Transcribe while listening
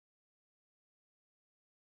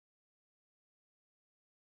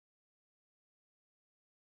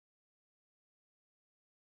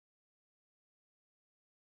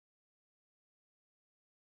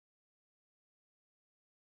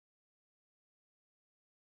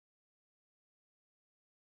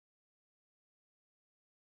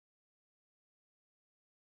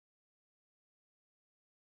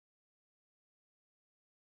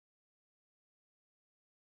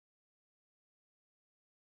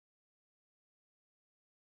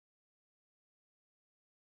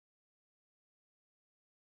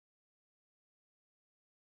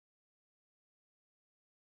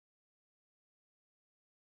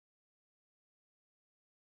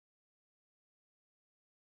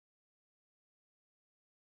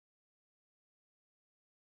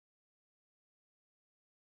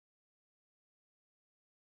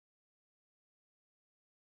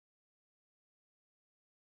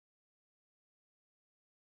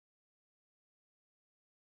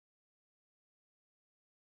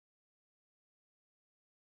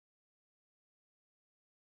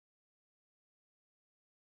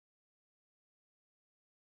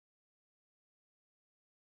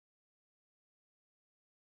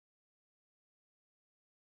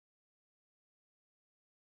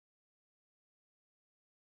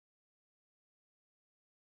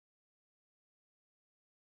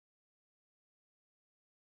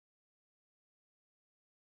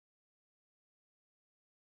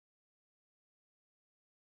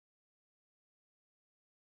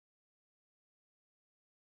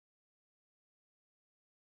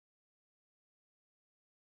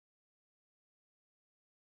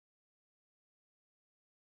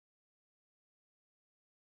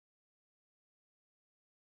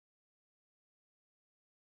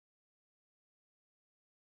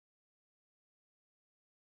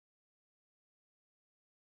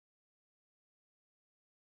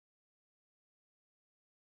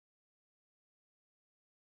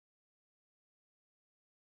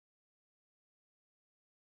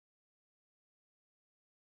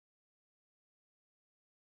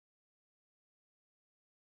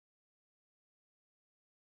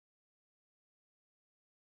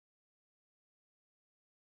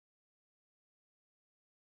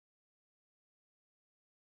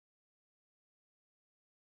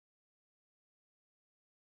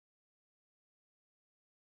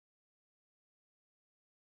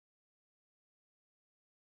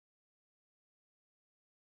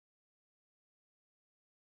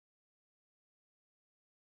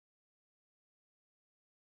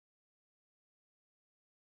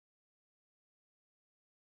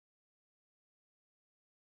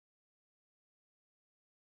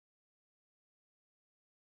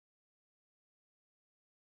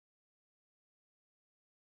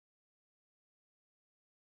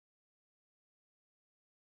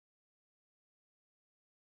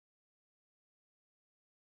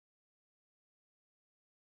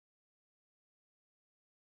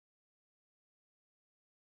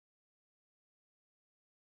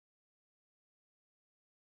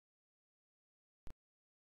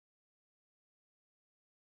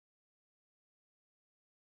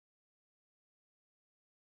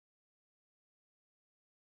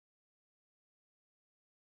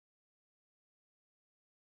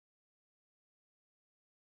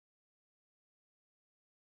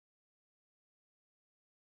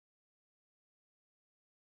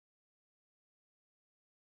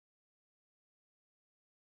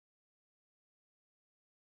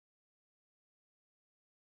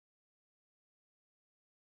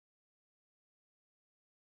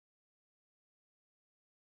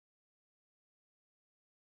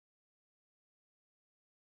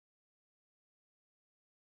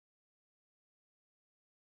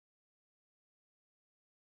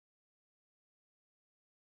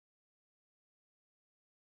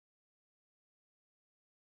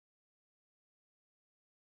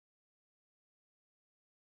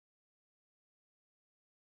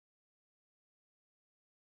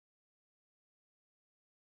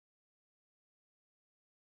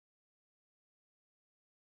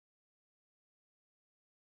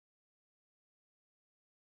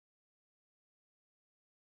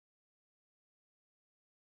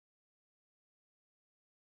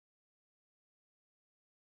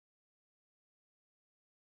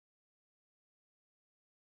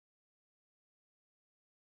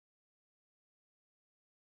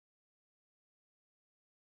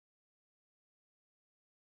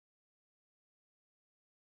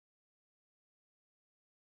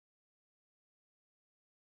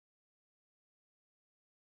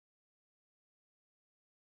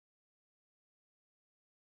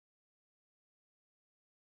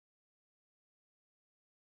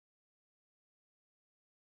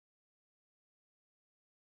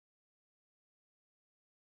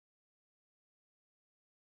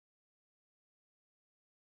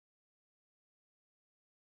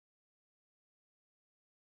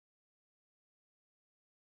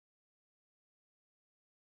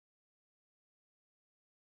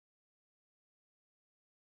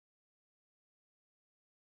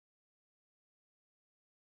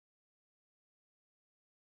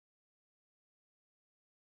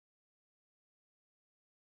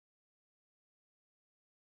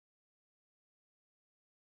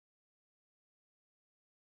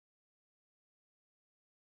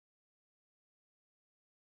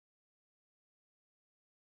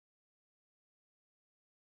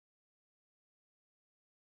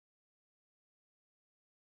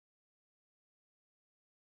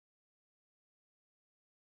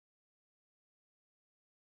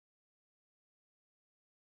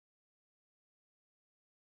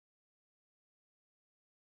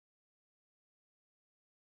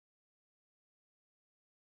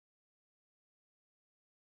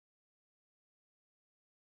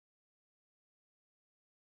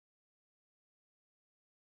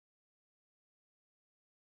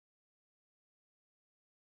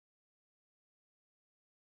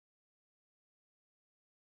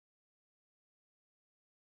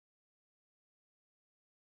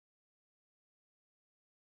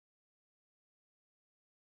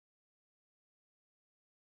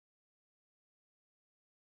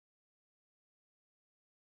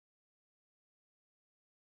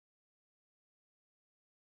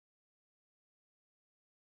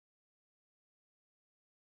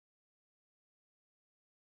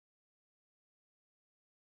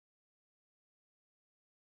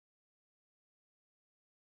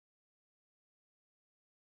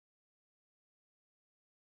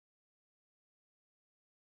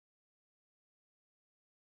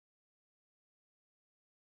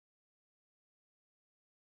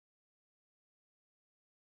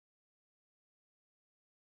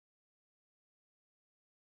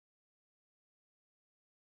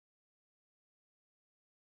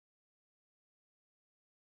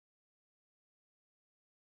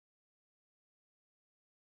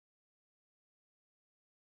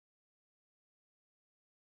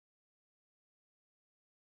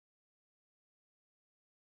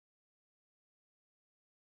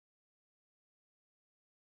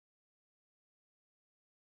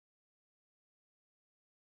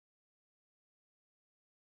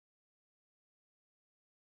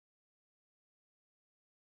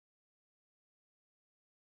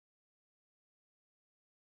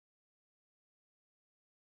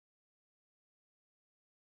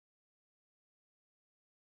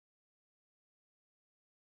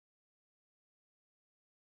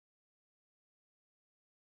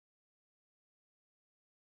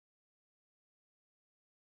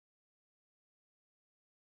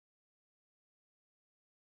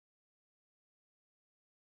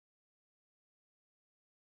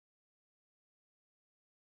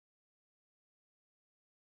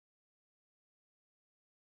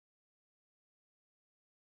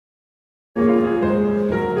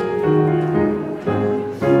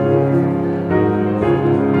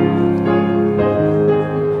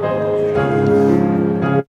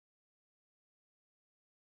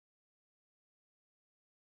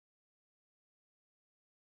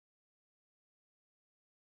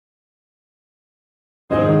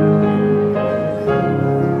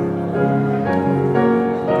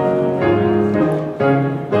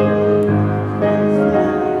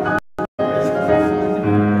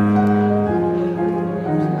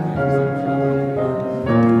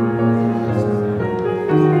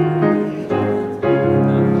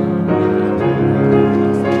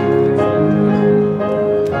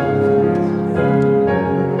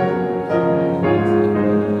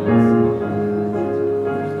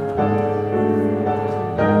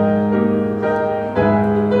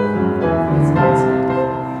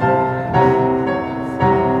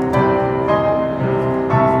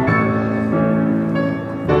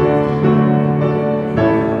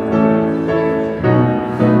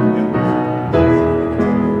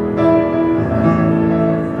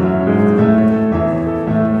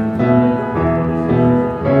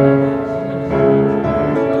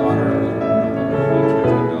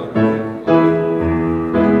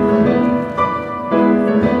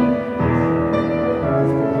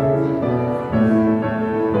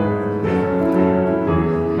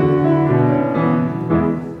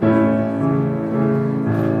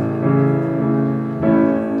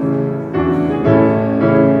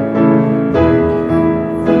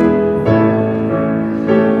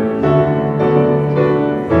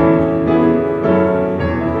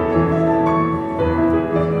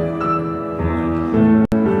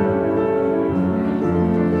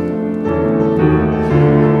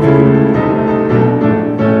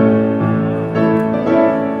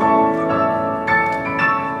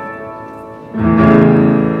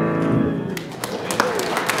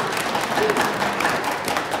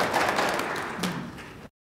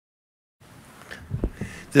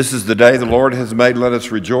This is the day the Lord has made. Let us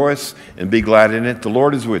rejoice and be glad in it. The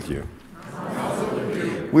Lord is with you.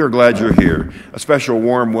 We are glad you're here. A special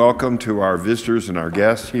warm welcome to our visitors and our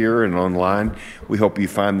guests here and online. We hope you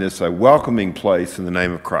find this a welcoming place in the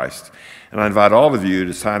name of Christ. And I invite all of you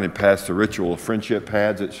to sign and pass the ritual friendship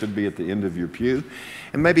pads that should be at the end of your pew.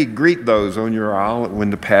 And maybe greet those on your aisle when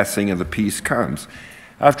the passing of the peace comes.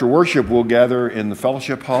 After worship, we'll gather in the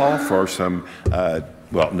fellowship hall for some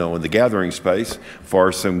in the gathering space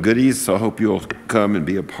for some goodies, so I hope you'll come and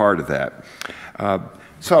be a part of that.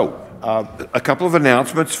 A couple of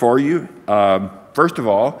announcements for you. First of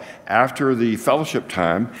all, after the fellowship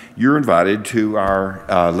time, you're invited to our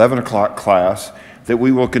 11 o'clock class that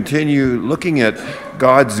we will continue looking at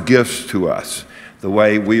God's gifts to us, the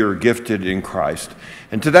way we are gifted in Christ.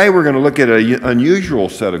 And today we're going to look at an unusual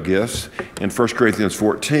set of gifts in 1 Corinthians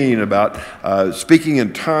 14 about speaking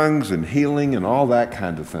in tongues and healing and all that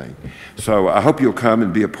kind of thing. So I hope you'll come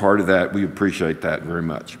and be a part of that. We appreciate that very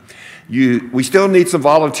much. We still need some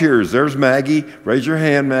volunteers. There's Maggie. Raise your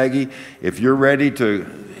hand, Maggie, if you're ready to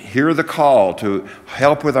hear the call to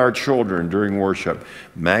help with our children during worship.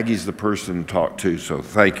 Maggie's the person to talk to, so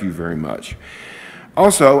thank you very much.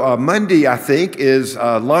 Also, Monday, I think, is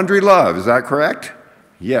Laundry Love. Is that correct?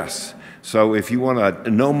 Yes. So if you want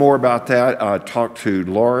to know more about that, talk to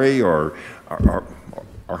Lori or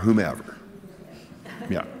whomever.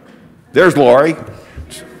 Yeah. There's Lori.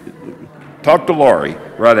 Talk to Lori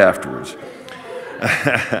right afterwards.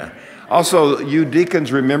 Also, you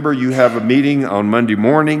deacons, remember you have a meeting on Monday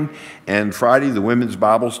morning, and Friday the women's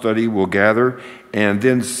Bible study will gather, and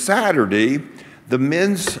then Saturday the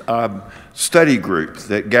men's study group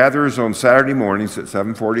that gathers on Saturday mornings at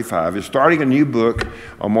 7:45 is starting a new book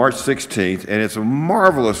on March 16th, and it's a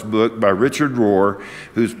marvelous book by Richard Rohr,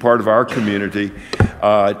 who's part of our community,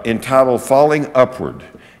 entitled Falling Upward.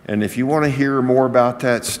 And if you want to hear more about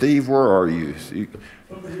that, Steve, where are you?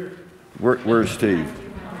 Over here. Where's Steve?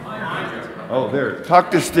 Oh, there.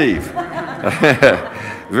 Talk to Steve.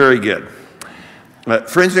 Very good.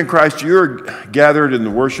 Friends in Christ, you're gathered in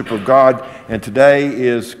the worship of God, and today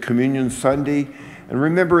is Communion Sunday. And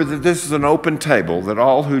remember that this is an open table, that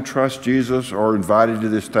all who trust Jesus are invited to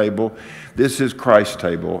this table. This is Christ's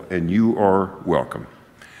table, and you are welcome.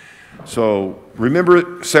 So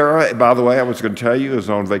remember, Sarah, by the way, I was going to tell you, is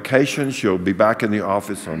on vacation. She'll be back in the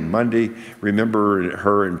office on Monday. Remember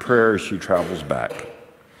her in prayer as she travels back.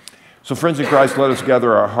 So friends in Christ, let us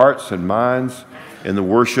gather our hearts and minds in the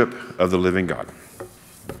worship of the living God.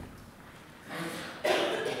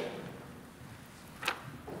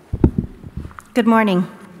 Good morning.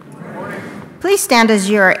 Good morning. Please stand as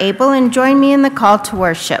you are able and join me in the call to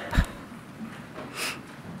worship.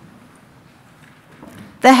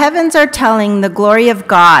 The heavens are telling the glory of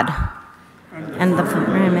God, and the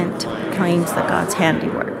firmament claims the God's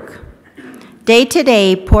handiwork. Day to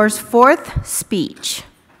day pours forth speech.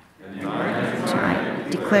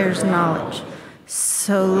 Night declares knowledge.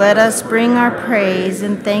 So let us bring our praise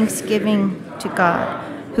and thanksgiving to God,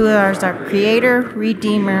 who is our Creator,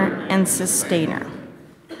 Redeemer, and Sustainer.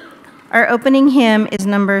 Our opening hymn is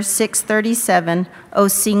number 637, O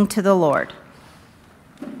Sing to the Lord.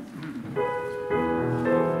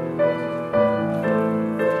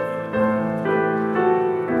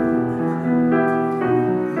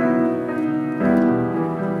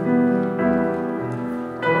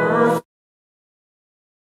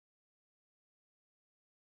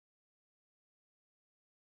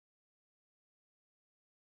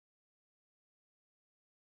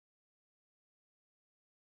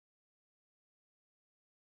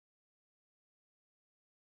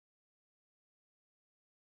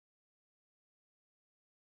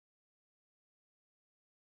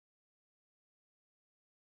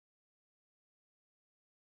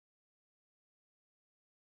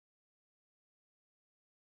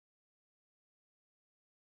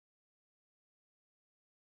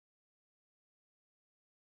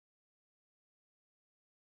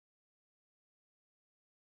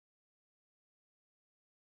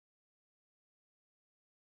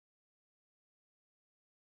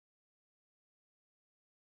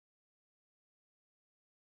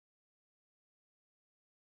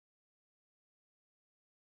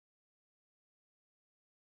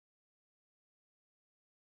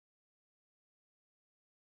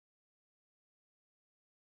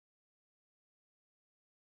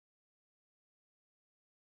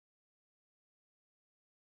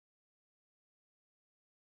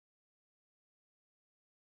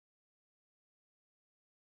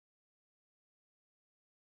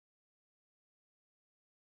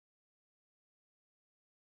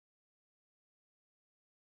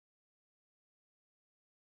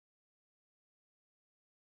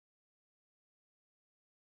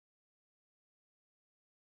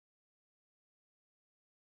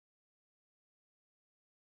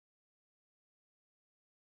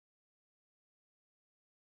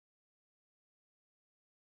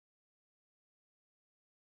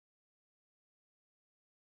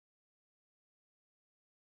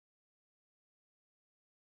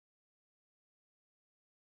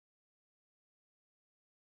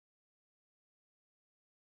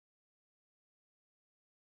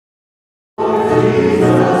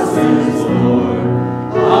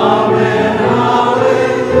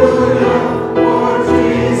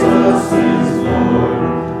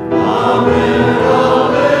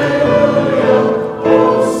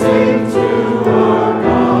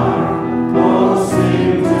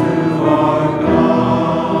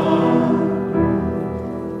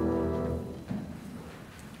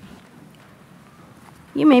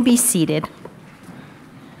 may be seated.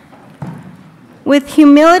 With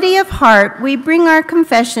humility of heart, we bring our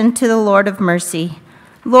confession to the Lord of mercy.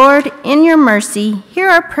 Lord, in your mercy, hear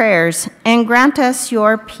our prayers and grant us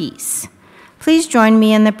your peace. Please join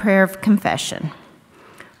me in the prayer of confession.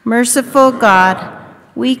 Merciful God,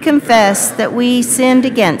 we confess that we sinned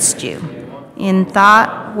against you in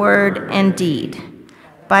thought, word, and deed,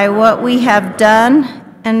 by what we have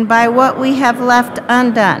done and by what we have left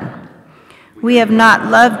undone. We have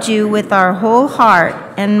not loved you with our whole heart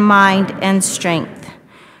and mind and strength.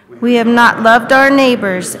 We have not loved our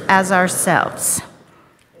neighbors as ourselves.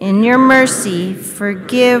 In your mercy,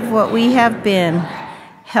 forgive what we have been.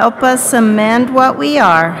 Help us amend what we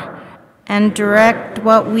are and direct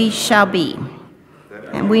what we shall be.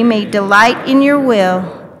 And we may delight in your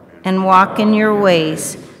will and walk in your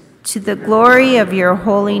ways to the glory of your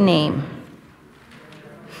holy name.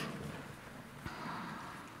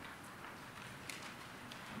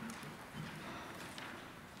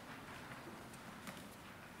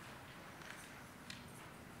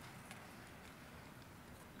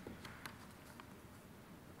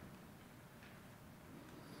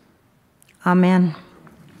 Amen.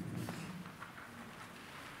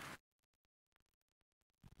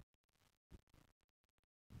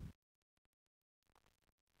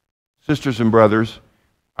 Sisters and brothers,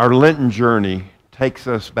 our Lenten journey takes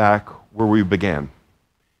us back where we began,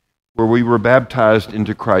 where we were baptized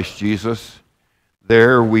into Christ Jesus.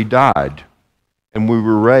 There we died, and we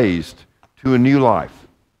were raised to a new life.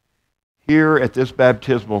 Here at this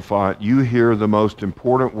baptismal font, you hear the most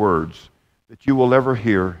important words that you will ever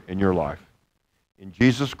hear in your life. In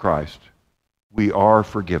Jesus Christ, we are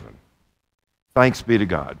forgiven. Thanks be to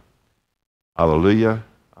God. Hallelujah.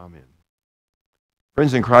 Amen.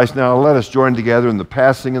 Friends in Christ, now let us join together in the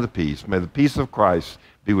passing of the peace. May the peace of Christ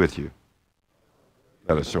be with you.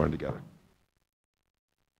 Let us join together.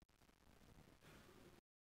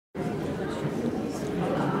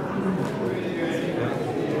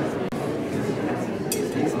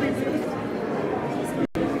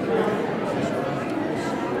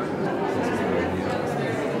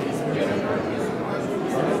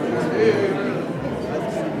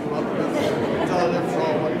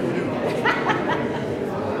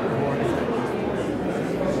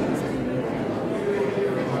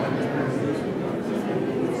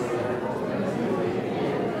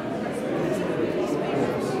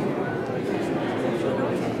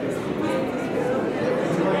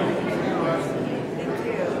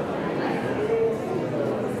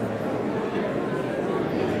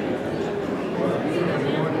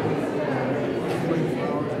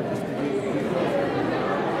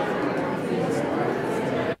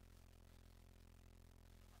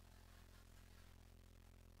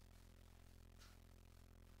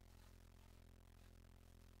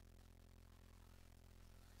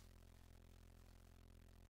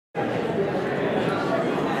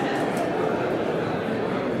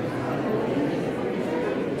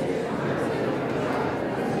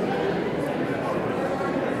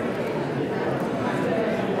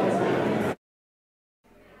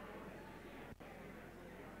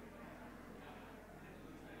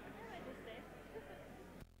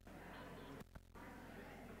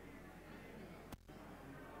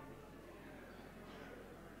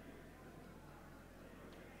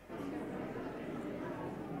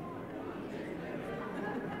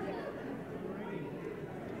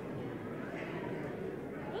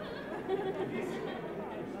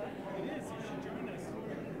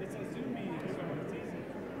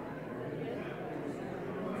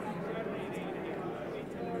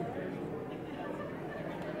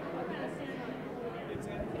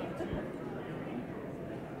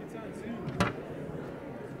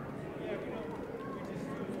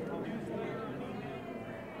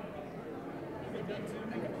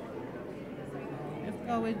 If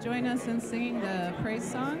y'all would join us in singing the praise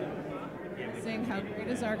song, sing How Great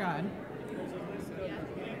Is Our God.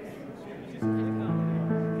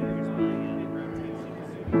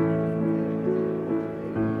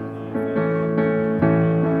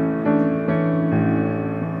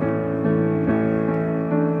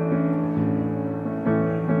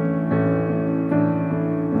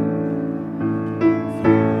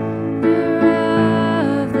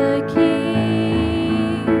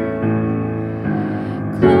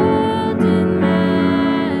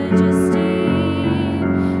 Majesty,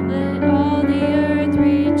 let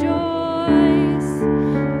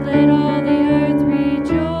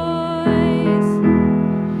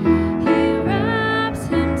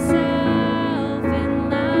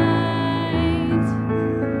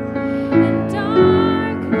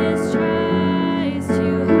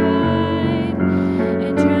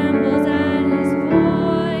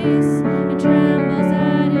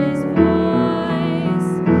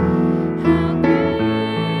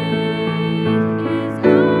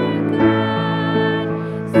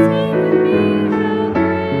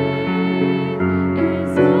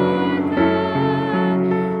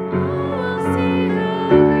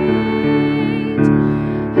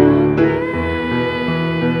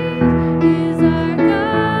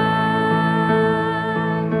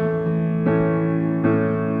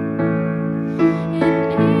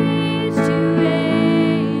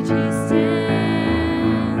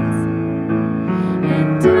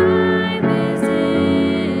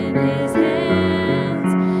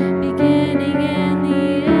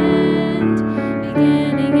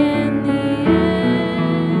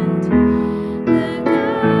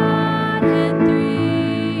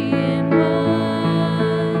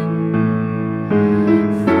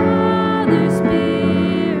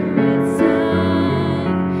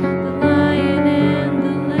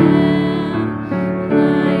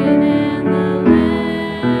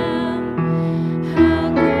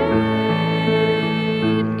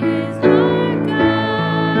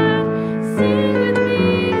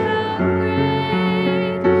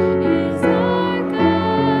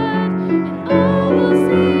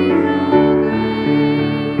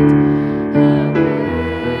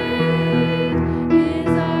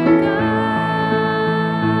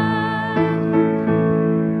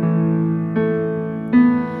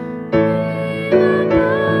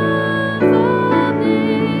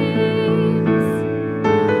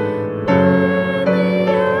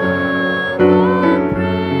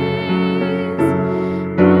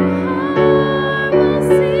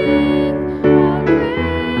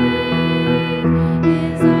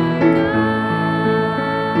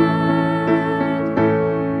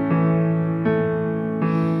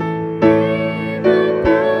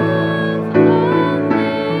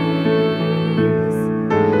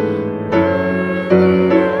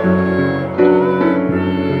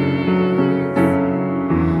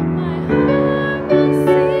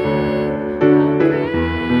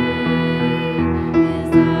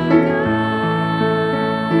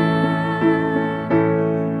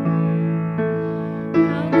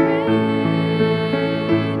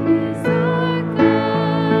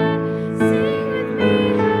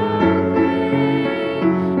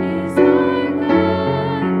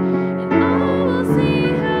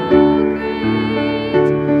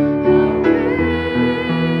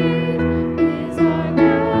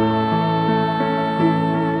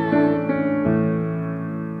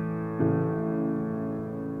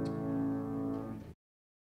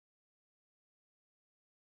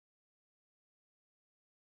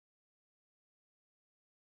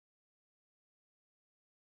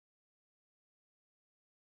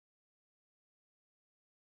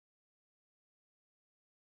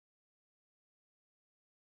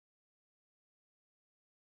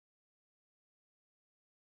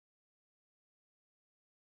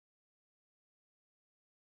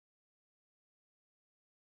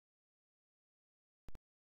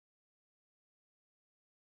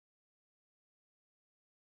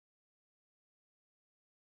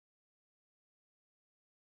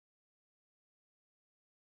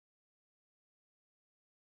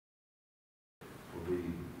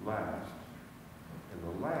last, and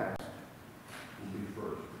the last will be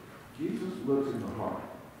first. Jesus looks in the heart.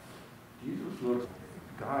 Jesus looks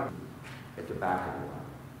at God at the back of the line.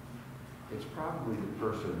 It's probably the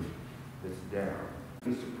person that's down.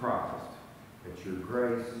 Be surprised at your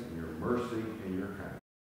grace and your mercy and your kindness.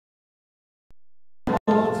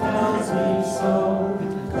 Tells me so,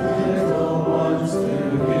 little ones to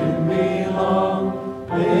him belong.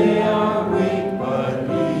 They are weak, but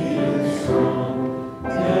he is strong.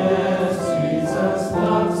 Yes, Jesus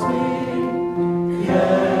loves me.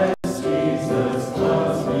 Yes, Jesus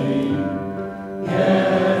loves me.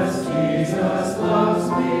 Yes, Jesus loves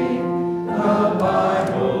me. The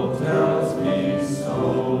Bible tells me so.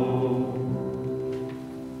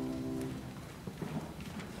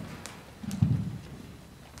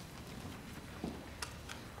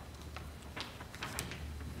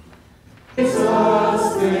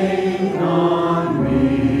 Jesus, think on me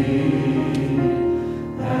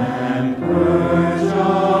and purge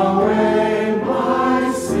away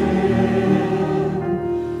my sin.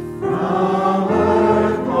 From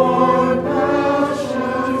earthborn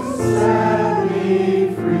passions set me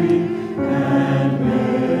free and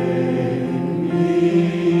make me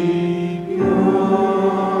pure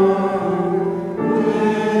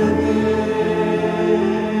within.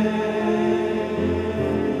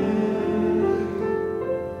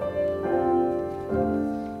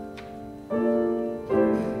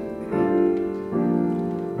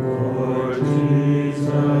 Lord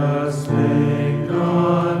Jesus, think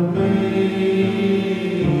on me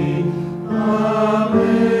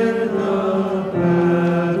amid the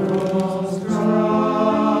battle's strife.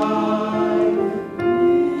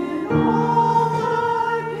 In all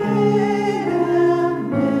my pain and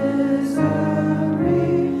misery,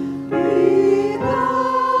 be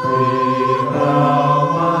thou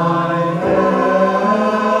my help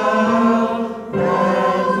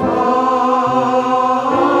and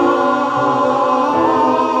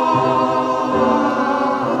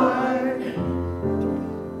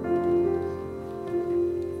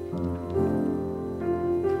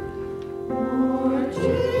Lord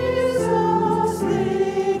Jesus,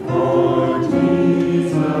 think on me. Lord,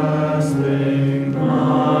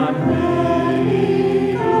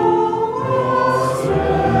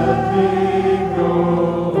 let me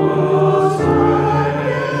go astray.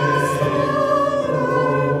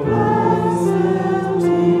 Oh, blessed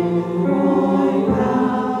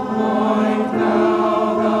point thou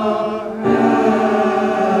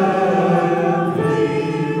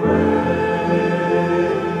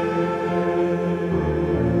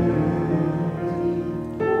the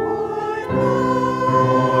heavenly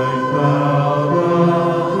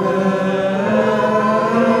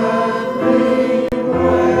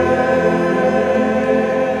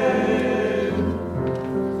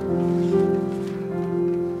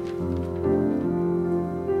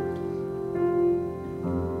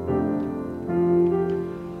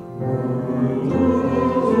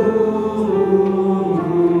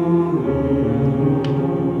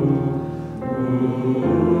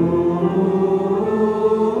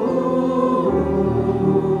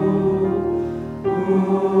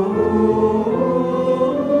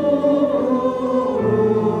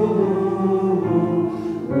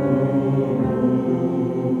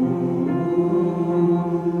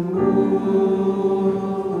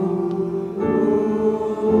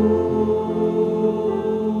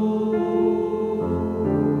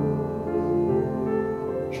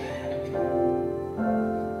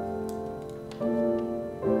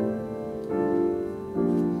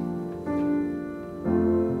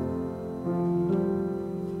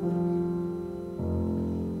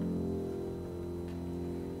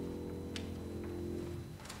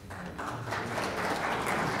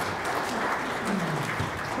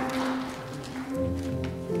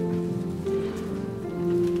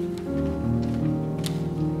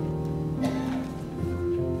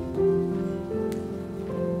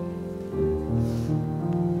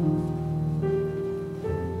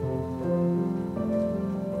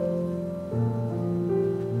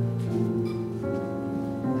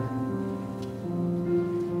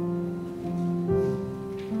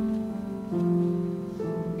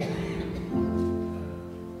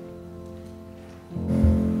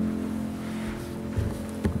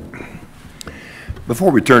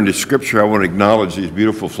Before we turn to Scripture, I want to acknowledge these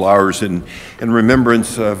beautiful flowers in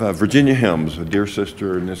remembrance of Virginia Helms, a dear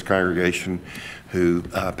sister in this congregation who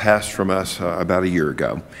passed from us about a year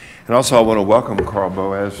ago. And also I want to welcome Carl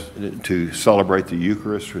Boaz to celebrate the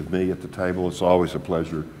Eucharist with me at the table. It's always a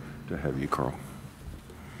pleasure to have you, Carl.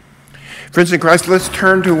 Friends in Christ, let's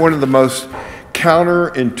turn to one of the most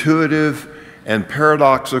counterintuitive and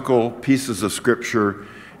paradoxical pieces of Scripture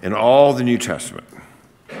in all the New Testament,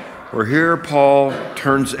 where here Paul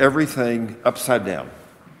turns everything upside down.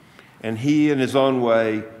 And he, in his own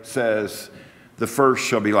way, says, the first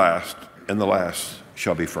shall be last, and the last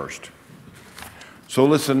shall be first. So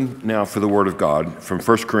listen now for the word of God from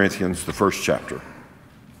 1 Corinthians, the first chapter.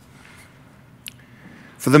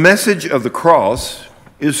 For the message of the cross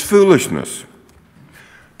is foolishness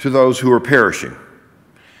to those who are perishing,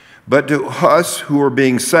 but to us who are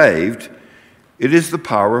being saved, it is the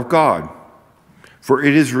power of God. For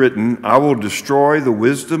it is written, I will destroy the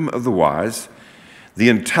wisdom of the wise, the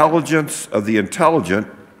intelligence of the intelligent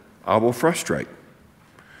I will frustrate.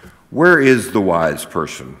 Where is the wise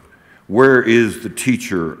person? Where is the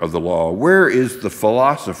teacher of the law? Where is the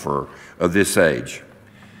philosopher of this age?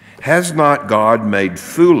 Has not God made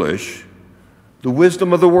foolish the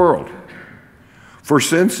wisdom of the world? For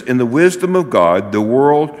since in the wisdom of God, the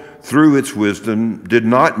world through its wisdom did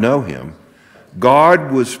not know him,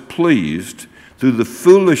 God was pleased through the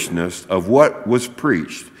foolishness of what was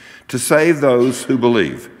preached to save those who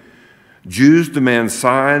believe. Jews demand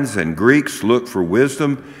signs and Greeks look for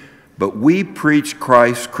wisdom, but we preach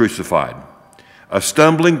Christ crucified, a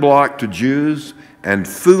stumbling block to Jews and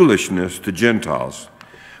foolishness to Gentiles.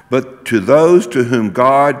 But to those to whom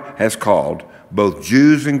God has called, both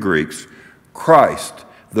Jews and Greeks, Christ,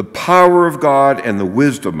 the power of God and the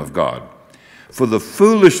wisdom of God. For the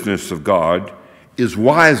foolishness of God is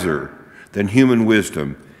wiser than human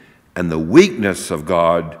wisdom, and the weakness of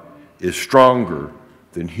God is stronger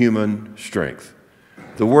than human strength.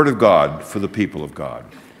 The word of God for the people of God.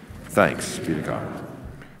 Thanks be to God.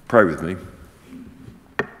 Pray with me.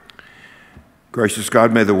 Gracious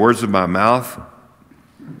God, may the words of my mouth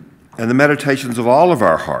and the meditations of all of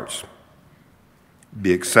our hearts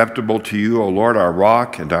be acceptable to you, O Lord, our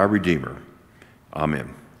rock and our Redeemer.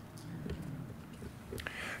 Amen.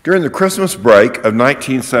 During the Christmas break of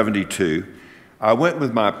 1972, I went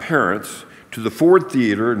with my parents to the Ford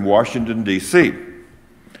Theater in Washington, D.C.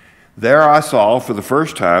 There I saw for the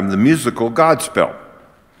first time the musical Godspell.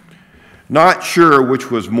 Not sure which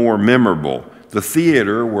was more memorable, the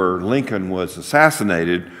theater where Lincoln was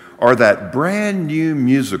assassinated or that brand new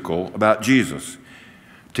musical about Jesus.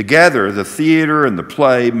 Together, the theater and the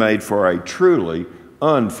play made for a truly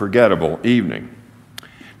unforgettable evening.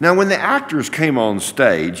 Now, when the actors came on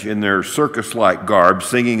stage in their circus-like garb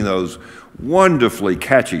singing those wonderfully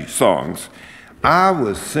catchy songs, I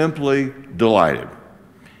was simply delighted.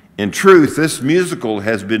 In truth, this musical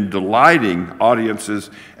has been delighting audiences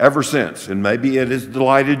ever since, and maybe it has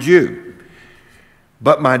delighted you.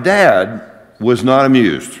 But my dad was not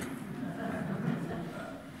amused.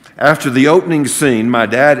 After the opening scene, my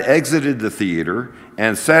dad exited the theater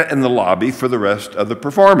and sat in the lobby for the rest of the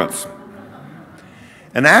performance.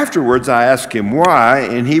 And afterwards, I asked him why,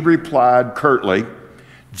 and he replied curtly,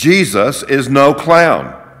 Jesus is no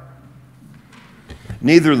clown.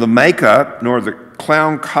 Neither the makeup nor the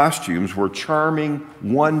clown costumes were charming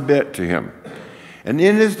one bit to him. And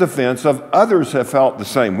in his defense, others have felt the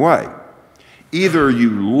same way. Either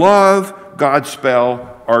you love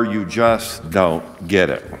Godspell or you just don't get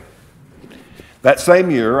it. That same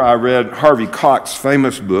year, I read Harvey Cox's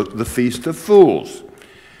famous book, The Feast of Fools.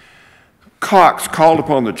 Cox called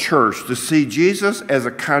upon the church to see Jesus as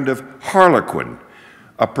a kind of harlequin,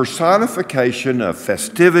 a personification of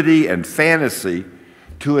festivity and fantasy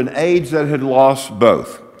to an age that had lost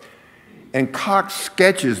both. And Cox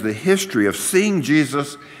sketches the history of seeing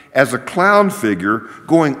Jesus as a clown figure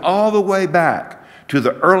going all the way back to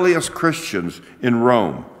the earliest Christians in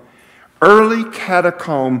Rome. Early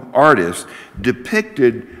catacomb artists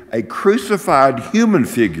depicted a crucified human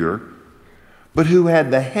figure, but who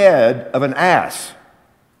had the head of an ass.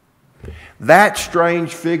 That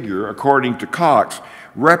strange figure, according to Cox,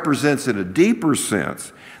 represents in a deeper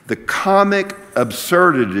sense the comic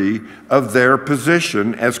absurdity of their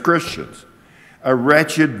position as Christians. A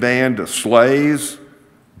wretched band of slaves,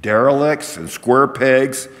 derelicts, and square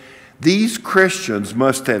pegs, these Christians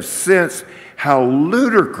must have sensed how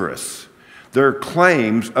ludicrous their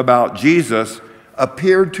claims about Jesus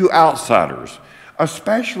appeared to outsiders,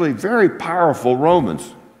 especially very powerful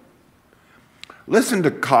Romans. Listen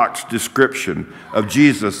to Cox's description of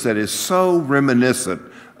Jesus that is so reminiscent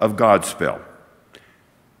of Godspell.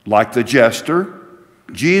 Like the jester,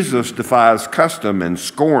 Jesus defies custom and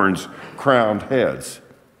scorns crowned heads.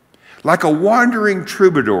 Like a wandering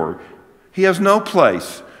troubadour, he has no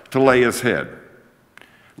place to lay his head.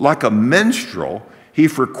 Like a minstrel, he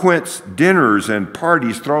frequents dinners and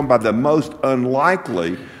parties thrown by the most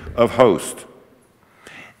unlikely of hosts.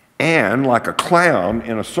 And like a clown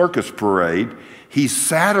in a circus parade, he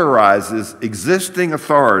satirizes existing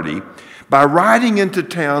authority by riding into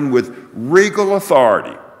town with regal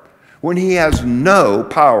authority when he has no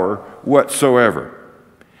power whatsoever.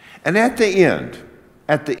 And at the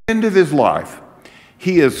end of his life,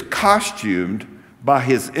 he is costumed by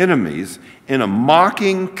his enemies in a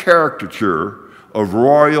mocking caricature of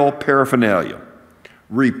royal paraphernalia,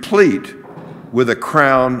 replete with a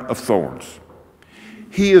crown of thorns.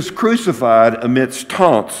 He is crucified amidst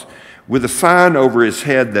taunts with a sign over his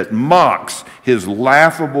head that mocks his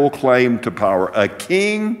laughable claim to power. A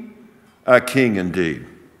king indeed.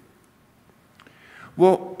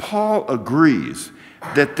 Well, Paul agrees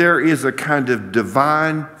that there is a kind of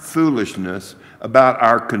divine foolishness about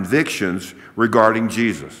our convictions regarding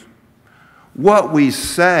Jesus. What we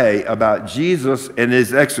say about Jesus and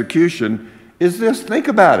his execution is this. Think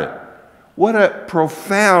about it. What a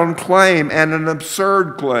profound claim and an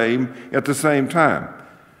absurd claim at the same time.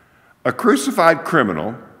 A crucified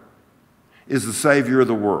criminal is the Savior of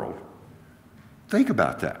the world. Think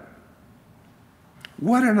about that.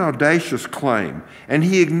 What an audacious claim. And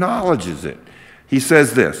he acknowledges it. He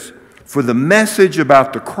says this, "For the message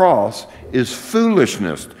about the cross is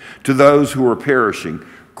foolishness to those who are perishing.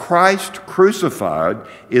 Christ crucified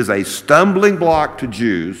is a stumbling block to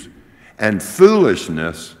Jews and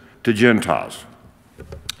foolishness to Gentiles."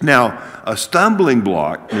 Now, a stumbling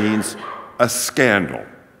block means a scandal.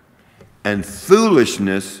 And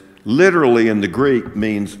foolishness, literally in the Greek,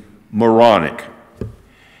 means moronic.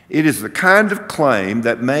 It is the kind of claim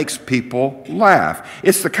that makes people laugh.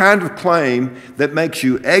 It's the kind of claim that makes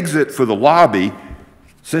you exit for the lobby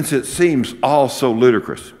since it seems all so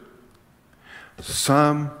ludicrous.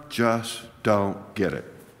 Some just don't get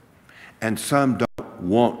it, and some don't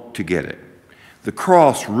want to get it. The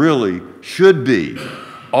cross really should be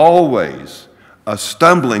always a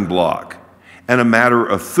stumbling block and a matter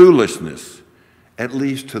of foolishness, at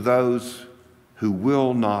least to those who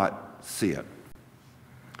will not see it.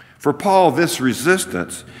 For Paul, this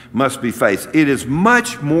resistance must be faced. It is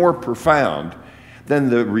much more profound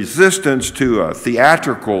than the resistance to a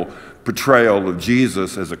theatrical portrayal of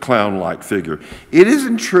Jesus as a clown-like figure. It is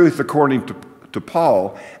in truth, according to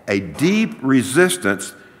Paul, a deep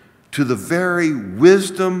resistance to the very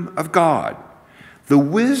wisdom of God, the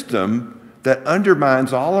wisdom that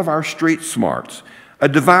undermines all of our street smarts, a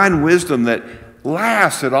divine wisdom that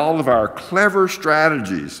laughs at all of our clever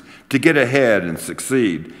strategies to get ahead and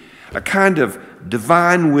succeed, a kind of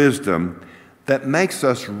divine wisdom that makes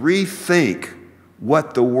us rethink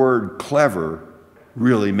what the word clever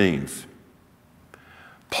really means.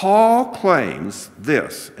 Paul claims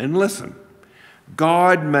this, and listen,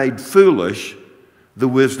 God made foolish the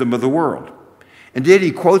wisdom of the world. Indeed,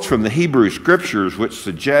 he quotes from the Hebrew scriptures, which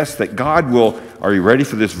suggests that God will, are you ready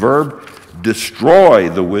for this verb? Destroy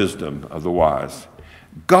the wisdom of the wise.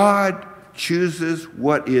 God chooses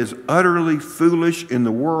what is utterly foolish in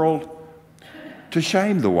the world to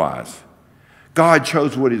shame the wise. God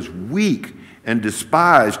chose what is weak and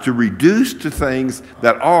despised to reduce to things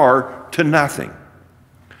that are to nothing.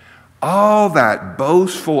 All that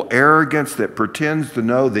boastful arrogance that pretends to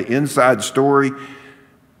know the inside story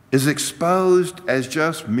is exposed as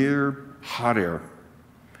just mere hot air.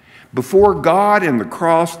 Before God and the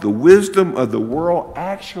cross, the wisdom of the world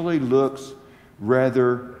actually looks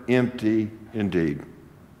rather empty indeed.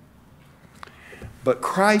 But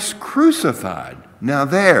Christ crucified, now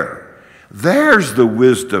there's the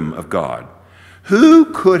wisdom of God. Who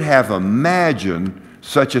could have imagined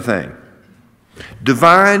such a thing?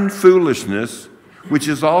 Divine foolishness, which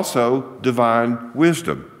is also divine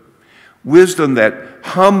wisdom. Wisdom that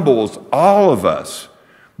humbles all of us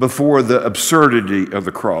before the absurdity of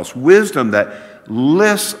the cross. Wisdom that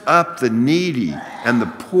lifts up the needy and the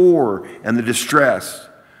poor and the distressed.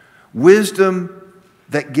 Wisdom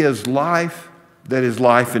that gives life that is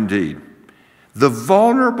life indeed. The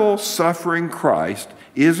vulnerable, suffering Christ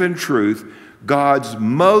is in truth God's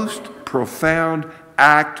most profound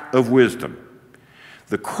act of wisdom.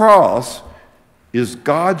 The cross is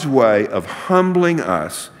God's way of humbling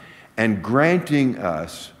us and granting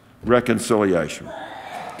us reconciliation.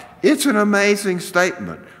 It's an amazing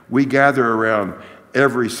statement we gather around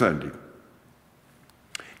every Sunday.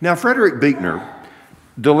 Now, Frederick Buechner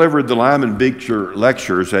delivered the Lyman Beecher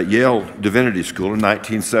Lectures at Yale Divinity School in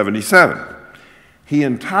 1977. He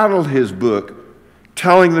entitled his book,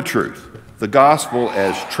 Telling the Truth, the Gospel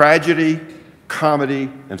as Tragedy,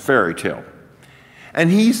 Comedy, and Fairy Tale. And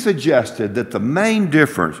he suggested that the main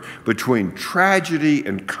difference between tragedy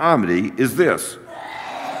and comedy is this.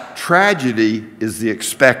 Tragedy is the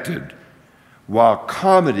expected, while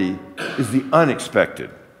comedy is the unexpected.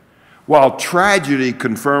 While tragedy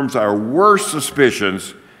confirms our worst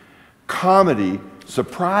suspicions, comedy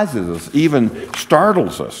surprises us, even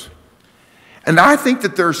startles us. And I think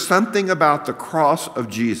that there's something about the cross of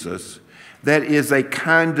Jesus that is a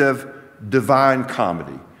kind of divine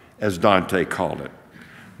comedy, as Dante called it.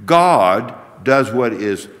 God does what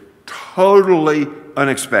is totally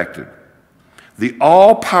unexpected. The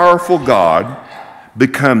all-powerful God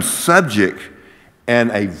becomes subject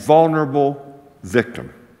and a vulnerable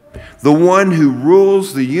victim. The one who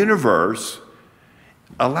rules the universe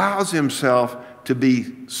allows himself to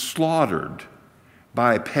be slaughtered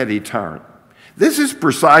by a petty tyrant. This is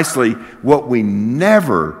precisely what we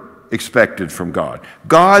never expected from God.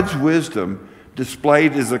 God's wisdom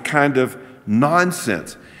displayed as a kind of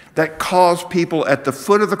nonsense that caused people at the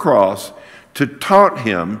foot of the cross to taunt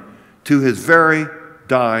him to his very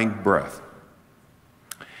dying breath.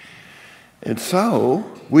 And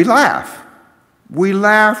so we laugh. We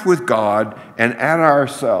laugh with God and at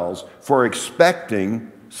ourselves for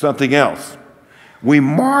expecting something else. We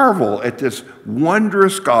marvel at this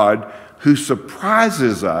wondrous God who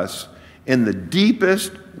surprises us in the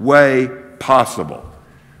deepest way possible,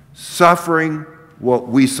 suffering what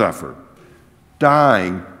we suffer,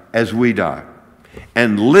 dying as we die,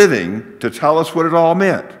 and living to tell us what it all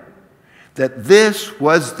meant, that this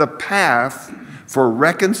was the path for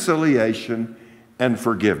reconciliation and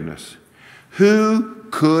forgiveness. Who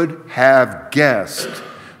could have guessed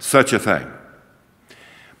such a thing?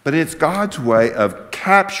 But it's God's way of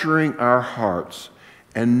capturing our hearts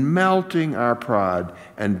and melting our pride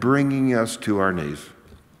and bringing us to our knees.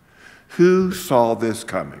 Who saw this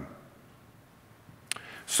coming?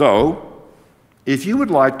 So, if you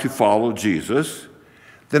would like to follow Jesus,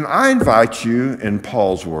 then I invite you, in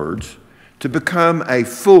Paul's words, to become a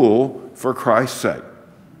fool for Christ's sake.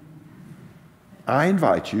 I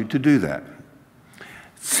invite you to do that.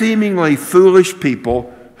 Seemingly foolish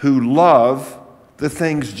people who love the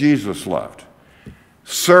things Jesus loved,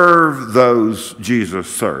 serve those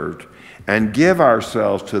Jesus served, and give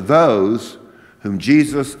ourselves to those whom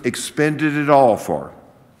Jesus expended it all for.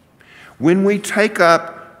 When we take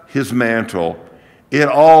up his mantle, it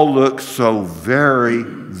all looks so very,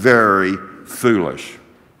 very foolish.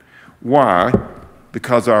 Why?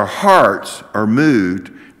 Because our hearts are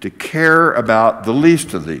moved to care about the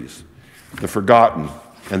least of these, the forgotten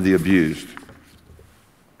and the abused.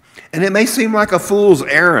 And it may seem like a fool's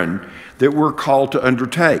errand that we're called to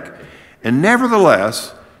undertake. And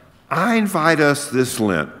nevertheless, I invite us this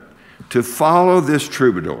Lent to follow this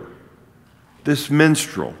troubadour, this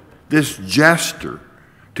minstrel, this jester,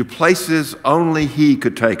 to places only he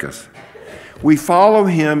could take us. We follow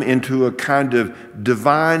him into a kind of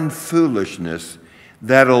divine foolishness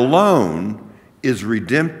that alone is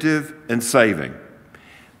redemptive and saving.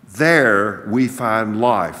 There we find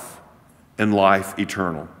life and life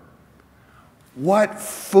eternal. What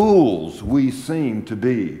fools we seem to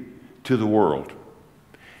be to the world.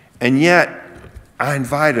 And yet, I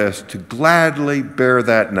invite us to gladly bear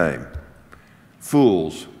that name,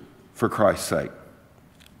 fools for Christ's sake.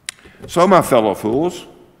 So, my fellow fools,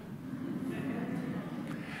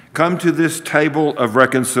 come to this table of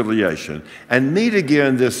reconciliation and meet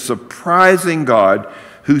again this surprising God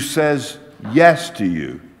who says yes to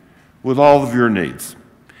you with all of your needs.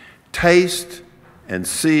 Taste and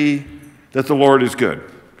see that the Lord is good,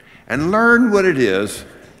 and learn what it is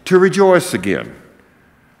to rejoice again,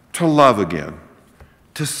 to love again,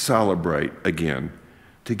 to celebrate again,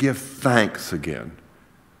 to give thanks again,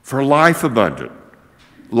 for life abundant,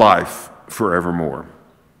 life forevermore.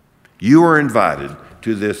 You are invited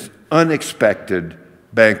to this unexpected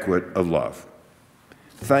banquet of love.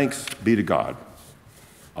 Thanks be to God.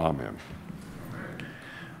 Amen.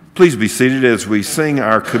 Please be seated as we sing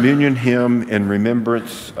our communion hymn in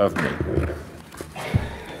remembrance of me. Remembrance of me,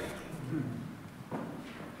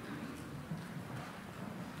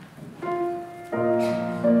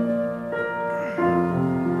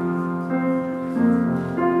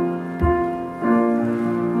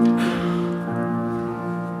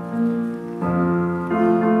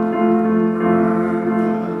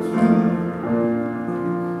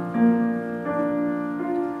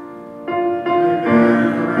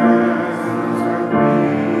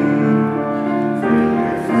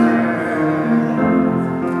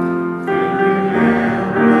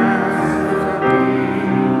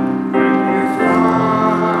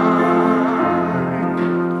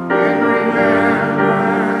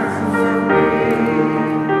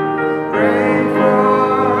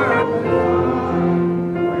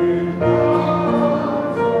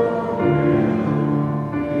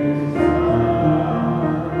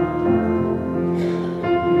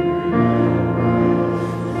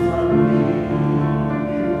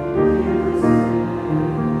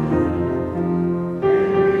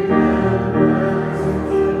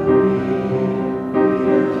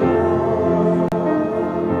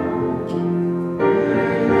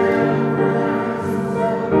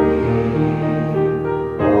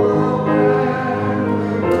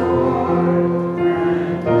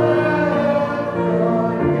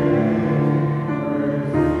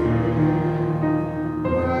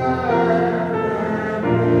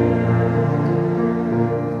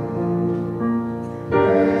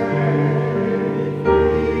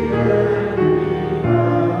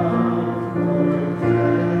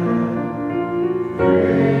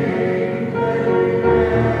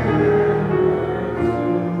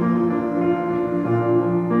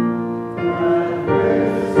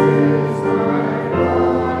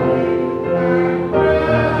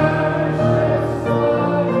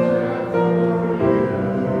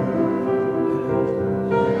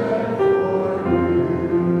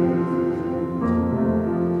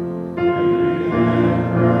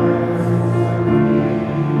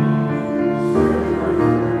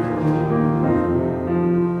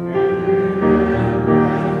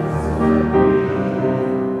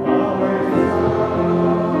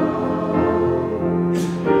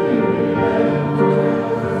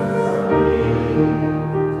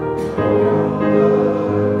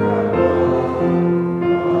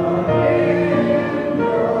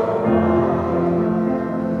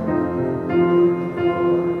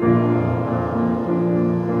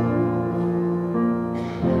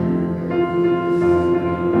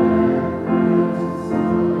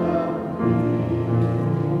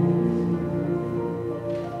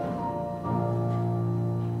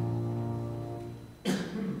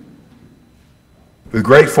 With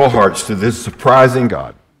grateful hearts to this surprising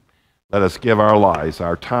God, let us give our lives,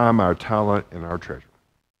 our time, our talent, and our treasure.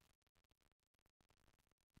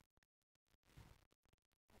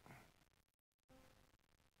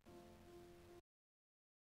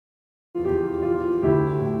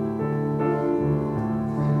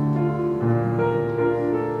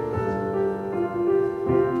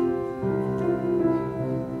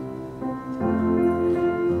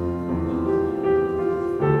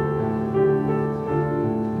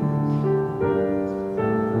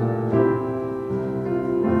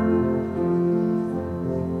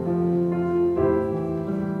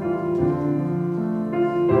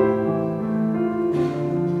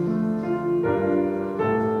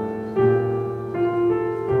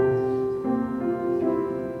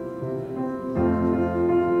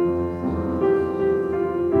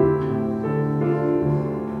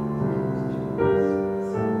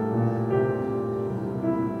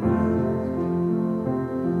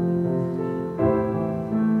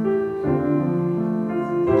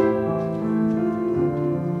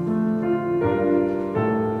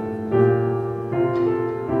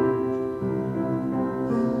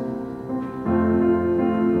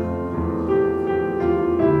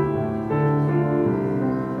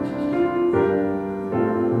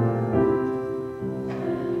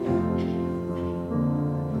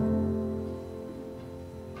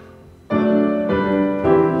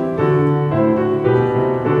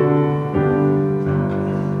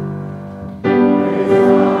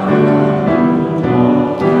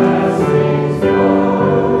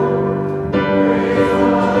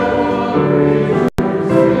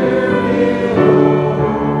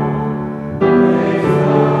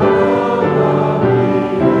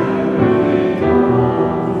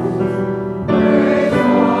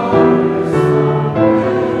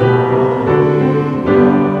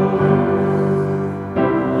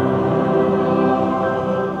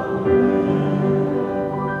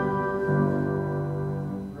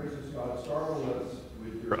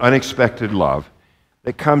 Unexpected love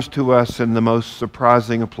that comes to us in the most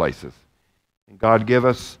surprising of places. And God, give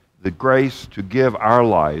us the grace to give our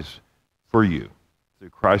lives for you. Through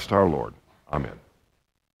Christ our Lord. Amen.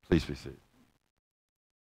 Please be seated.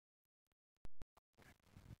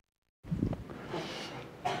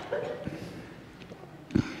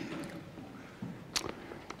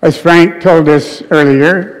 As Frank told us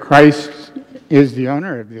earlier, Christ is the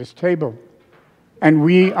owner of this table. And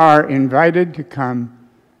we are invited to come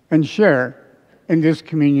and share in this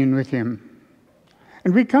communion with him.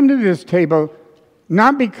 And we come to this table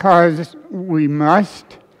not because we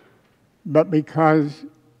must, but because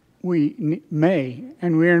we may,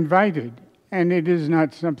 and we're invited. And it is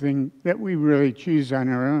not something that we really choose on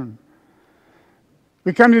our own.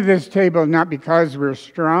 We come to this table not because we're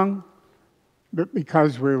strong, but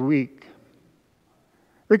because we're weak.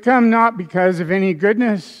 We come not because of any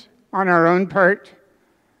goodness on our own part,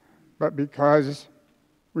 but because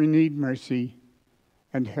we need mercy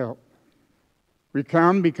and help. We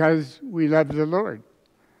come because we love the Lord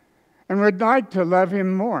and would like to love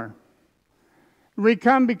him more. We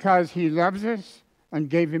come because he loves us and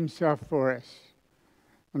gave himself for us.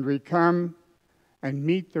 And we come and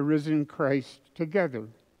meet the risen Christ together,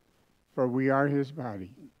 for we are his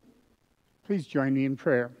body. Please join me in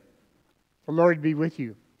prayer. The Lord be with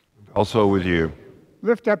you. Also with you.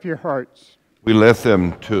 Lift up your hearts. We lift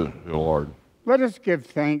them to the Lord. Let us give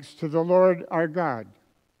thanks to the Lord our God.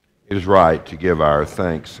 It is right to give our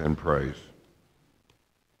thanks and praise.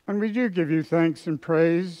 And we do give you thanks and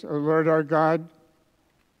praise, O Lord our God,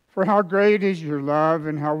 for how great is your love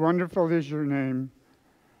and how wonderful is your name.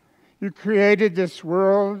 You created this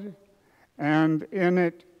world, and in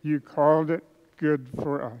it you called it good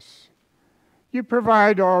for us. You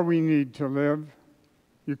provide all we need to live.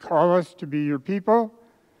 You call us to be your people,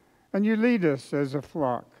 and you lead us as a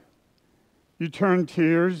flock. You turn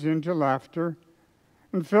tears into laughter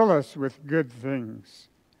and fill us with good things.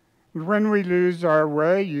 And when we lose our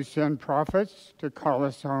way, you send prophets to call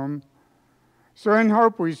us home. So in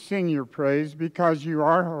hope we sing your praise because you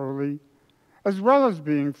are holy, as well as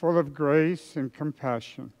being full of grace and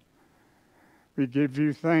compassion. We give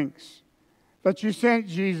you thanks that you sent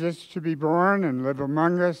Jesus to be born and live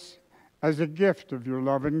among us as a gift of your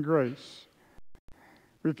love and grace.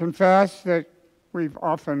 We confess that we've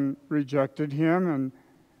often rejected him, and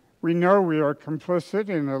we know we are complicit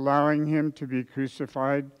in allowing him to be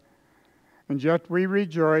crucified. And yet we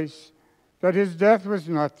rejoice that his death was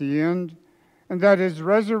not the end, and that his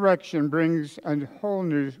resurrection brings a whole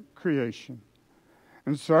new creation.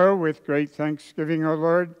 And so, with great thanksgiving, O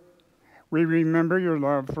Lord, we remember your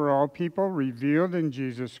love for all people revealed in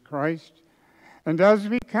Jesus Christ. And as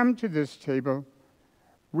we come to this table,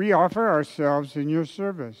 we offer ourselves in your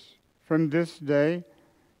service from this day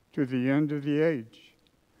to the end of the age.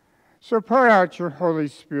 So pour out your Holy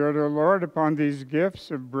Spirit, O Lord, upon these gifts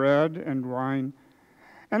of bread and wine,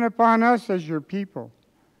 and upon us as your people,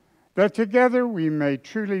 that together we may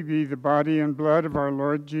truly be the body and blood of our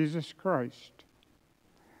Lord Jesus Christ.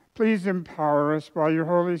 Please empower us by your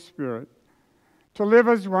Holy Spirit to live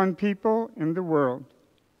as one people in the world,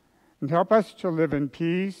 and help us to live in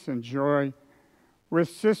peace and joy with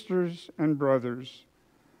sisters and brothers,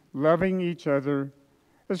 loving each other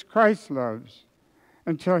as Christ loves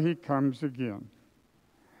until he comes again.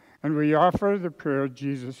 And we offer the prayer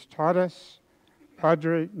Jesus taught us,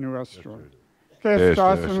 Padre nuestro, que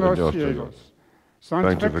estás en los cielos,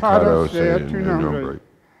 santificado sea tu nombre,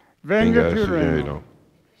 venga tu reino,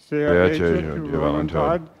 sea hecha tu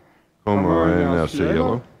voluntad, como en el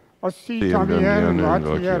cielo, así también en la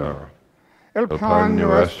tierra. El pan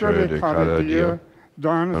nuestro de cada día,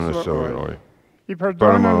 danos hoy, y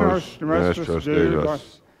perdónanos nuestras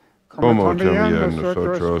deudas, como también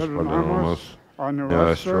nosotros perdonamos a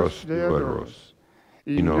nuestros deudores.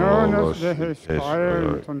 Y no nos dejes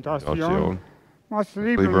caer en tentación, mas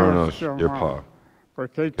líbranos del mal,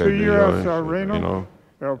 porque tuyo es el reino,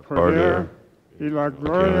 el poder y la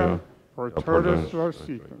gloria por todos los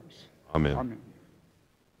siglos. Amen. Amen.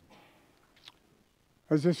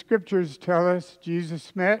 As the scriptures tell us,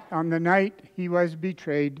 Jesus met on the night he was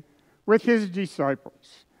betrayed with his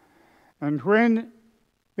disciples. And when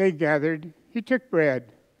they gathered, he took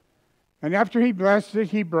bread. And after he blessed it,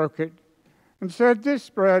 he broke it and said, "This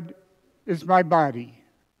bread is my body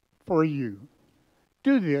for you.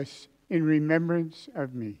 Do this in remembrance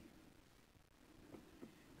of me."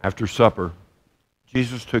 After supper,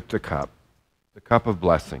 Jesus took the cup of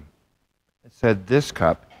blessing, and said, "This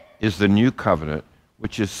cup is the new covenant,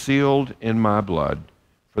 which is sealed in my blood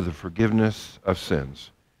for the forgiveness of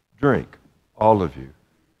sins. Drink, all of you.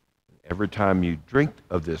 Every time you drink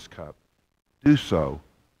of this cup, do so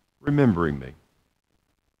remembering me."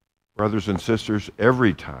 Brothers and sisters,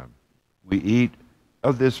 every time we eat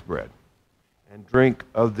of this bread and drink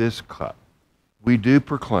of this cup, we do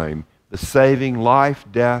proclaim the saving life,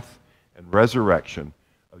 death, and resurrection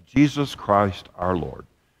of Jesus Christ our Lord,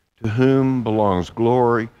 to whom belongs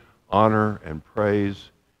glory, honor, and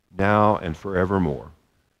praise, now and forevermore.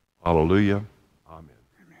 Hallelujah. Amen.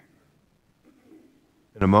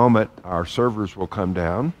 In a moment, our servers will come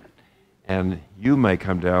down, and you may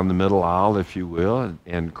come down the middle aisle if you will,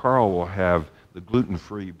 and Carl will have the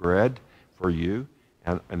gluten-free bread for you,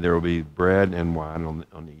 and there will be bread and wine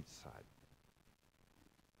on each side.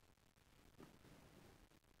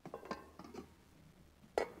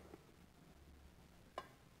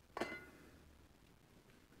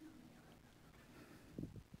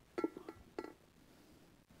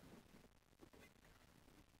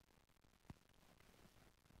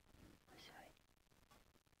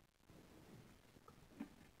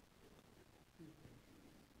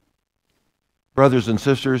 Brothers and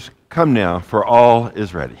sisters, come now, for all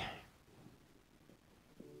is ready.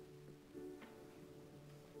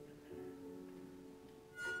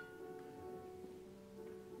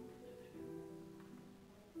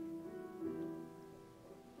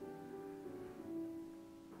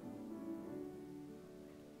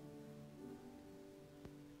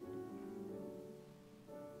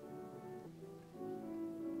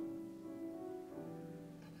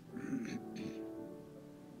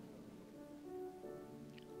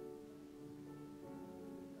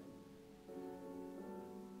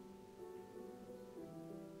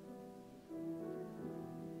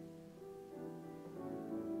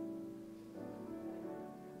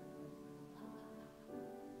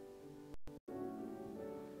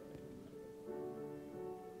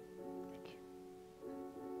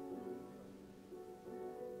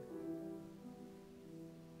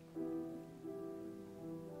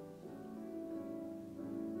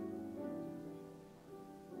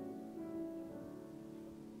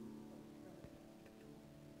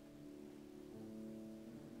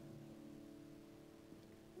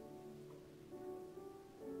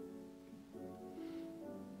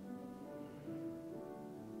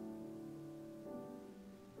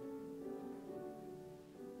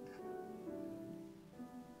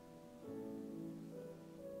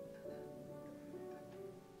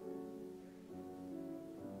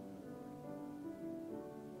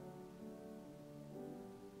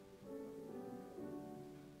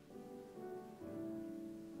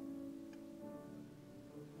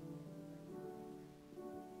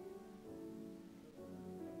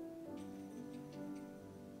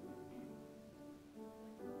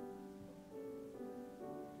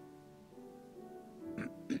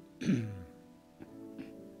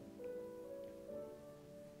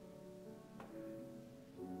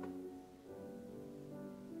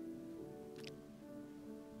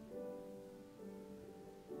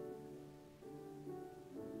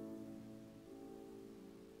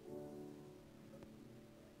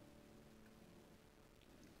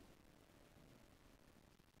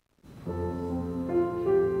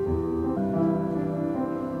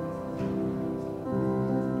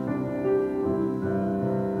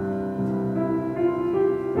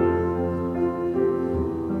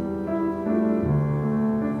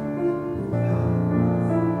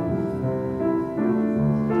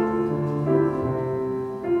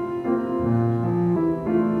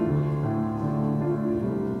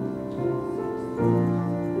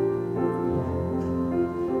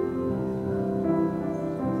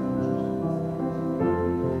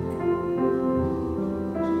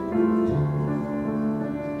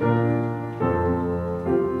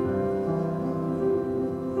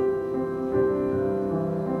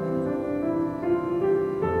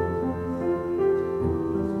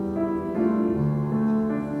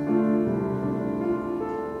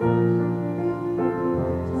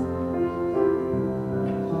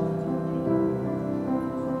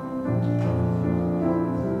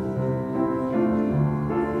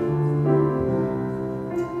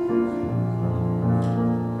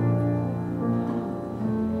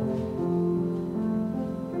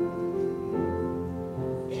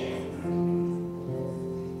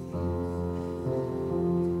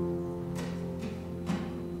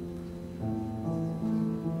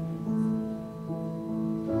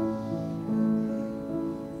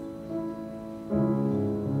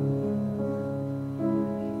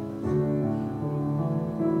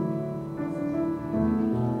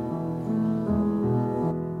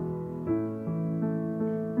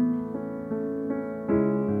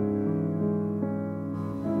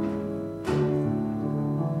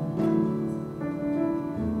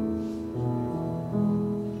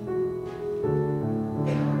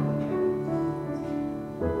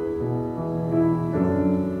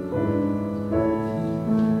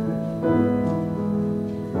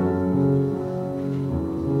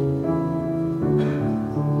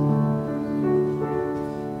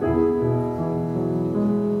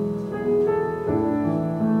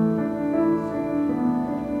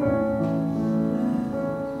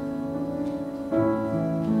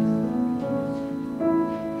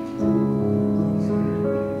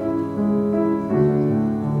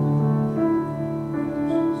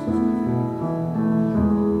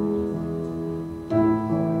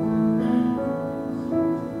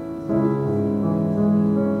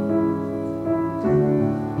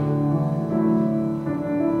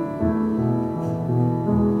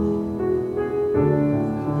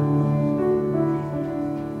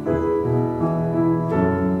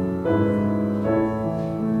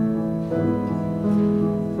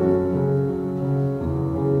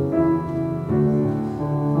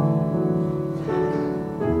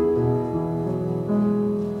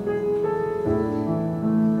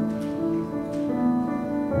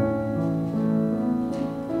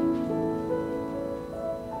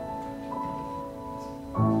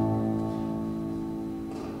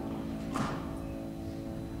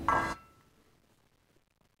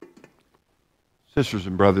 Sisters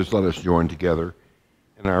and brothers, let us join together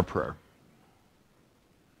in our prayer.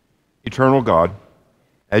 Eternal God,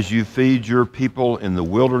 as you feed your people in the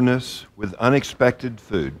wilderness with unexpected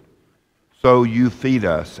food, so you feed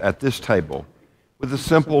us at this table with a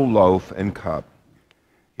simple loaf and cup.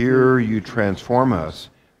 Here you transform us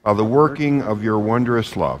by the working of your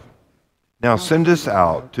wondrous love. Now send us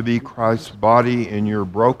out to be Christ's body in your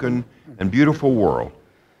broken and beautiful world,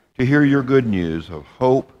 to hear your good news of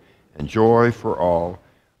hope and joy for all.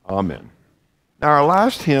 Amen. Now our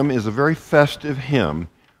last hymn is a very festive hymn,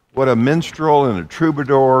 what a minstrel and a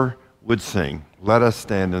troubadour would sing. Let us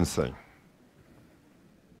stand and sing.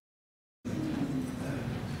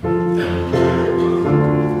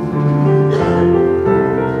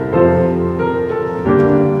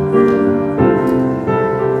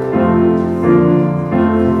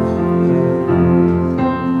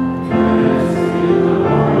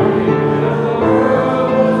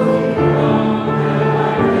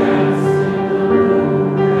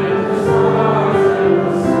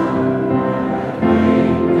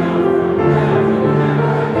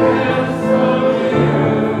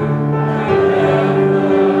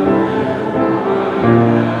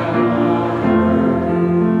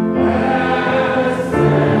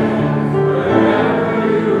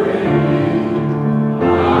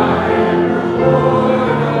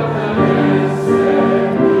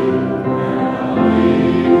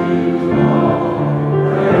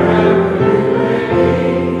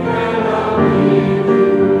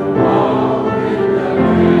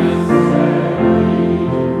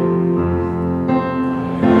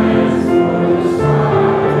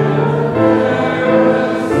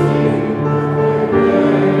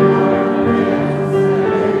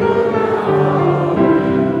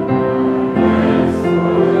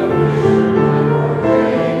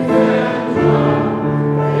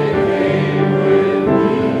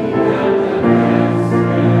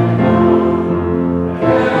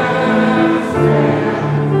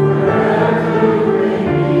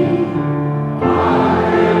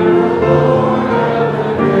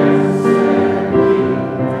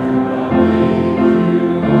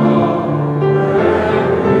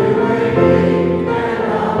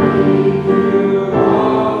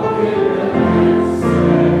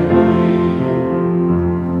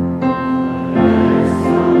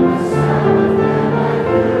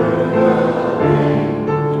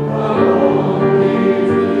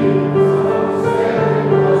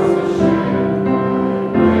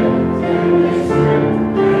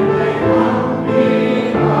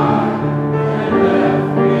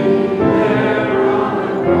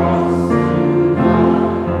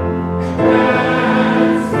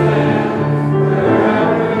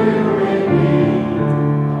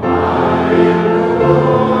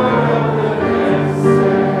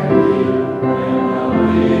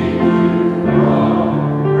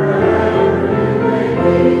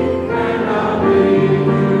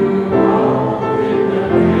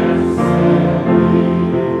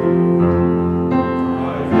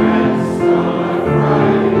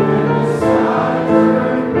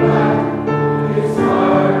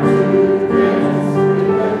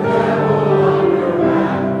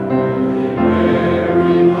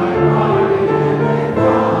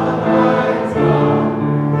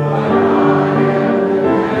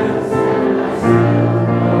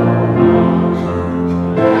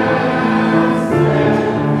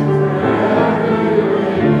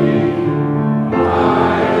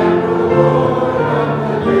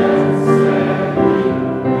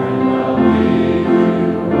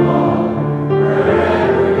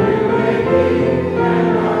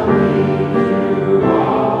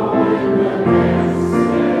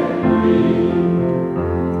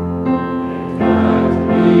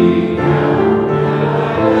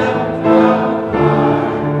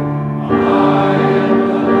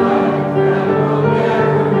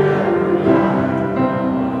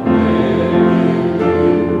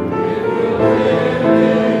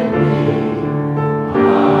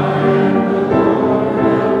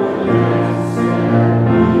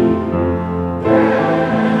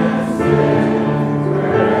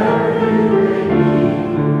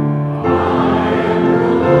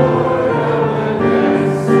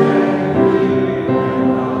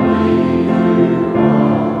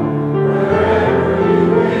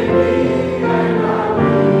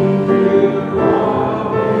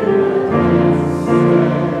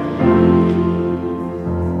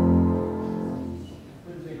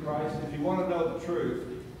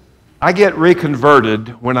 I get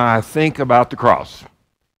reconverted when I think about the cross.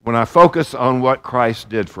 When I focus on what Christ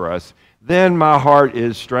did for us, then my heart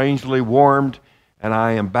is strangely warmed and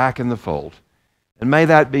I am back in the fold. And may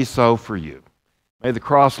that be so for you. May the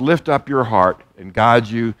cross lift up your heart and guide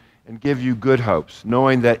you and give you good hopes,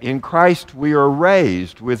 knowing that in Christ we are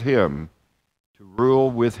raised with him to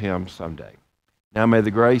rule with him someday. Now may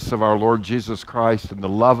the grace of our Lord Jesus Christ and the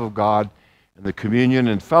love of God and the communion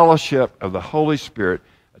and fellowship of the Holy Spirit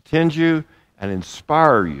attend you and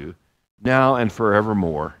inspire you now and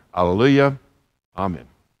forevermore. Alleluia. Amen.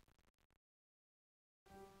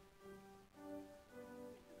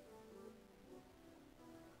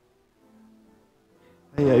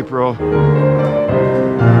 Hey, April.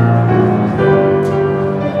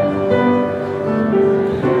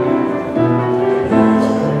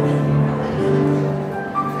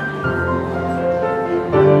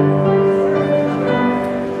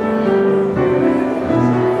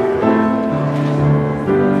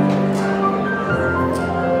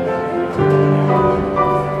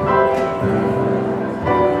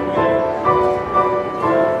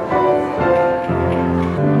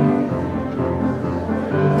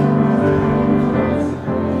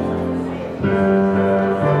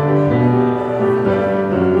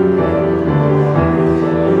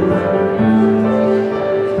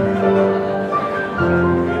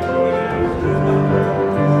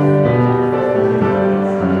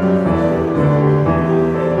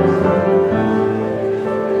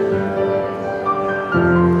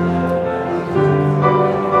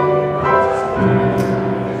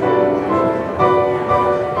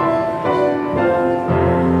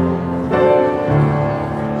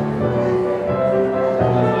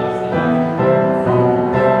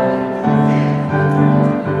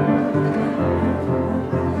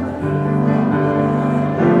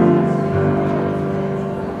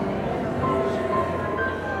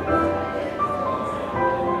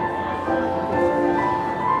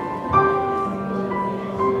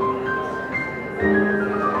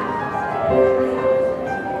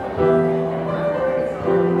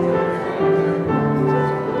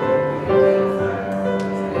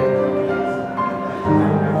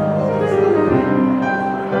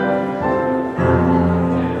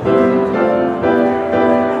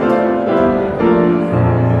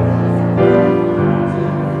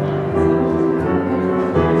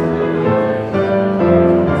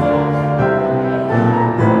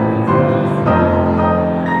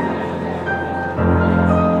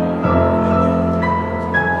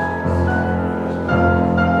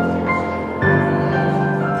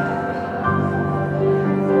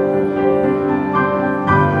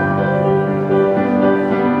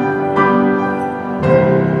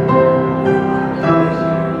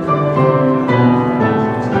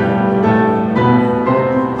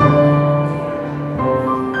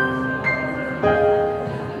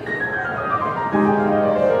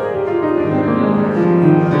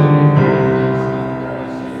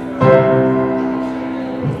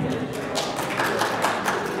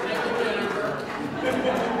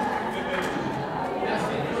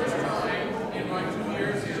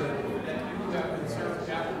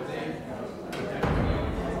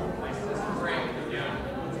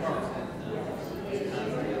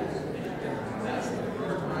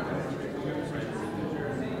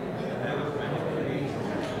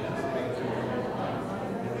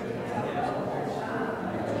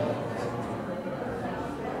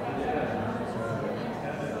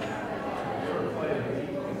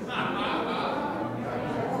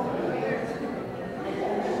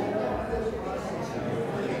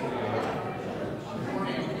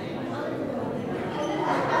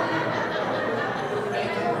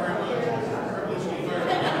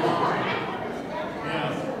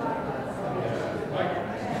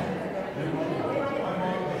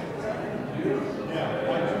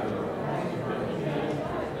 Yeah.